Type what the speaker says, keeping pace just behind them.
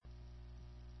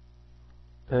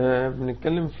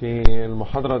بنتكلم في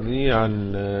المحاضرة دي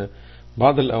عن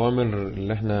بعض الأوامر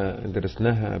اللي احنا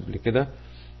درسناها قبل كده،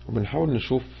 وبنحاول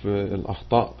نشوف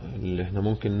الأخطاء اللي احنا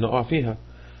ممكن نقع فيها.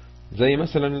 زي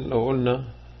مثلا لو قلنا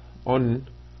on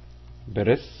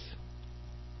press،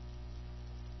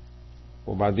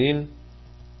 وبعدين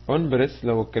on press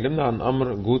لو اتكلمنا عن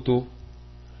أمر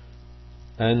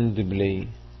gotoandplay.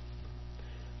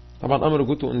 طبعا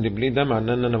أمر gotoandplay ده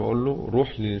معناه ان انا بقول له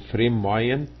روح للفريم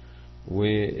معين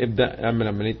وابدأ اعمل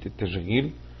عملية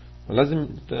التشغيل. ولازم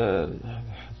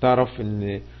تعرف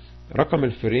ان رقم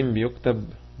الفريم بيكتب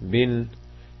بين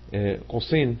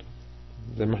قوسين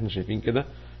زي ما احنا شايفين كده،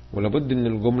 ولابد ان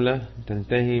الجملة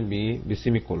تنتهي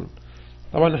بسيمي كولون.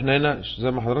 طبعا احنا هنا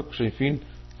زي ما حضراتكم شايفين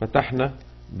فتحنا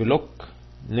بلوك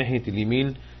ناحية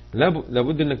اليمين،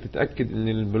 لابد انك تتأكد ان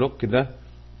البلوك ده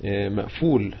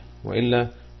مقفول، وإلا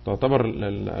تعتبر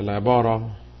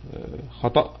العبارة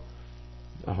خطأ.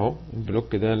 اهو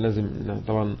البلوك ده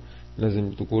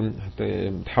لازم تكون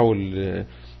بتحول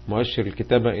مؤشر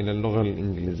الكتابة الى اللغة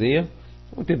الانجليزية،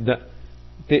 وتبدأ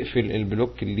تقفل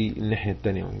البلوك اللي الناحية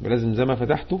التانية. يبقى لازم زي ما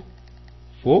فتحته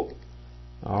فوق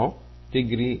اهو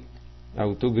تجري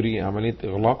عملية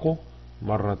اغلاقه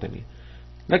مرة تانية.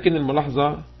 لكن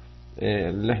الملاحظة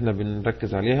اللي احنا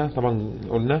بنركز عليها، طبعا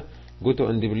قلنا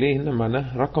gotoandplay هنا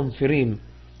معناه رقم فريم.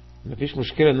 مفيش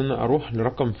مشكلة ان انا اروح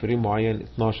لرقم فريم معين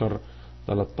 12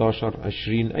 13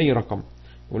 20 اي رقم،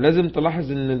 ولازم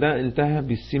تلاحظ ان ده انتهى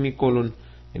بالسيمي كولون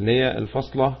اللي هي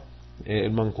الفاصلة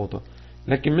المنقوطة.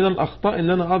 لكن من الاخطاء ان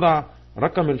انا اضع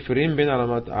رقم الفريم بين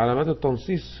علامات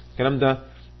التنصيص. الكلام ده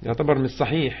يعتبر مش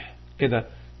صحيح كده،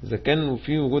 اذا كان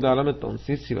في وجود علامة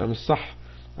تنصيص يبقى مش صح.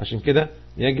 عشان كده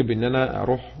يجب ان انا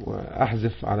اروح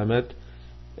واحذف علامات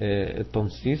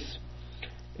التنصيص.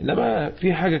 انما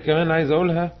في حاجة كمان عايز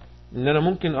اقولها، ان انا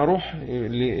ممكن اروح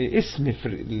لاسم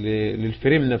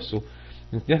للفريم نفسه.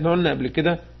 احنا قلنا قبل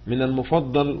كده من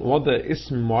المفضل وضع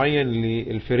اسم معين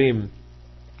للفريم،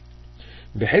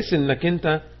 بحيث انك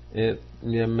انت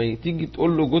لما تيجي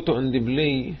تقول له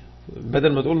gotoandplay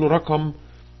بدل ما تقول له رقم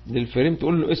للفريم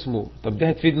تقول له اسمه. طب ده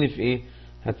هتفيدني في ايه؟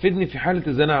 هتفيدني في حالة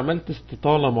اذا انا عملت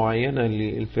استطالة معينة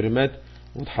للفريمات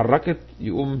واتحركت،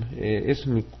 يقوم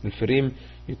اسم الفريم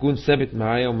يكون ثابت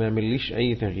معايا وما يعمليش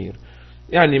اي تغيير.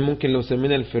 يعني ممكن لو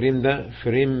سمينا الفريم ده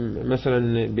فريم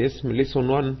مثلا باسم lesson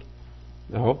 1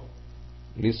 اهو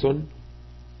lesson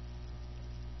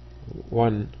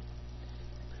 1.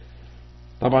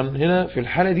 طبعا هنا في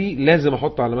الحالة دي لازم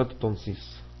احط علامات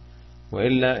التنصيص،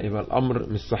 وإلا يبقى الامر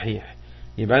مش صحيح.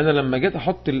 يبقى انا لما جيت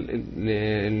احط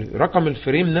رقم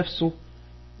الفريم نفسه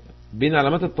بين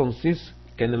علامات التنصيص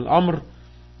كان الامر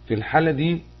في الحالة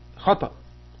دي خطأ.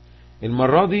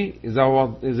 المرة دي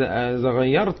اذا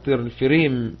غيرت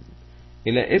الفريم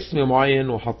الى اسم معين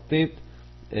وحطيت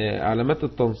علامات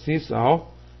التنصيص اهو،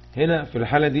 هنا في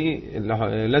الحالة دي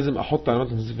لازم احط علامات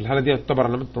التنصيص. في الحالة دي تعتبر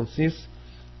علامات التنصيص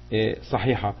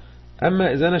صحيحة.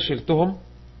 اما اذا انا شلتهم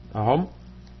اهم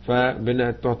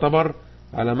فتعتبر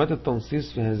علامات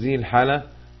التنصيص في هذه الحالة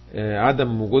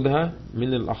عدم وجودها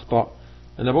من الاخطاء.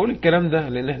 انا بقول الكلام ده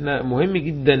لان احنا مهم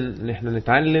جدا ان احنا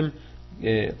نتعلم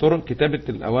طرق كتابة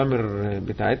الاوامر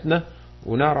بتاعتنا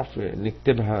ونعرف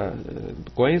نكتبها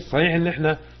كويس. صحيح ان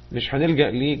احنا مش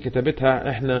هنلجأ لكتابتها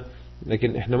احنا،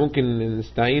 لكن احنا ممكن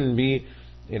نستعين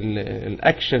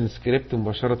بالاكشن سكريبت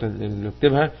مباشرة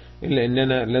نكتبها، الا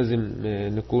اننا لازم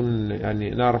نكون يعني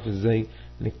نعرف ازاي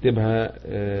نكتبها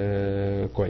كويس.